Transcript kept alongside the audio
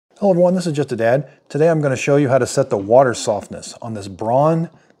Hello everyone, this is Just a Dad. Today I'm going to show you how to set the water softness on this Braun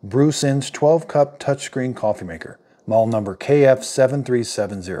Brew 12 cup touchscreen coffee maker, model number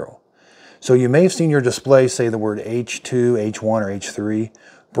KF7370. So you may have seen your display say the word H2, H1, or H3.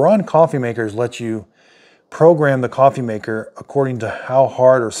 Braun coffee makers let you program the coffee maker according to how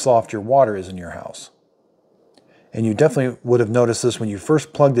hard or soft your water is in your house. And you definitely would have noticed this when you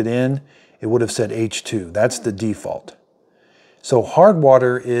first plugged it in, it would have said H2. That's the default. So hard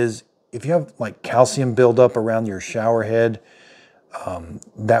water is, if you have like calcium buildup around your shower head,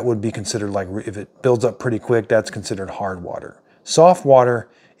 that would be considered, like, if it builds up pretty quick, that's considered hard water. Soft water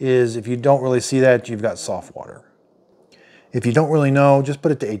is, if you don't really see that, you've got soft water. If you don't really know, just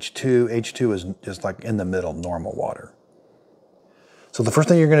put it to H2. H2 is just like in the middle, normal water. So the first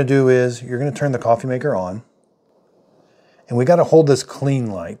thing you're going to do is you're going to turn the coffee maker on. And we got to hold this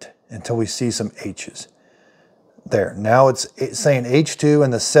clean light until we see some H's. There, now it's saying H2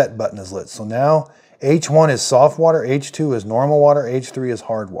 and the set button is lit. So now H1 is soft water, H2 is normal water, H3 is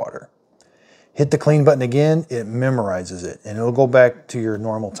hard water. Hit the clean button again, it memorizes it, and it'll go back to your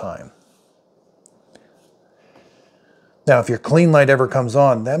normal time. Now, if your clean light ever comes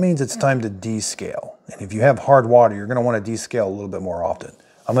on, that means it's time to descale. And if you have hard water, you're going to want to descale a little bit more often.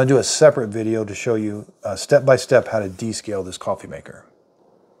 I'm going to do a separate video to show you step by step how to descale this coffee maker.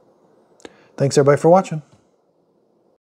 Thanks everybody for watching.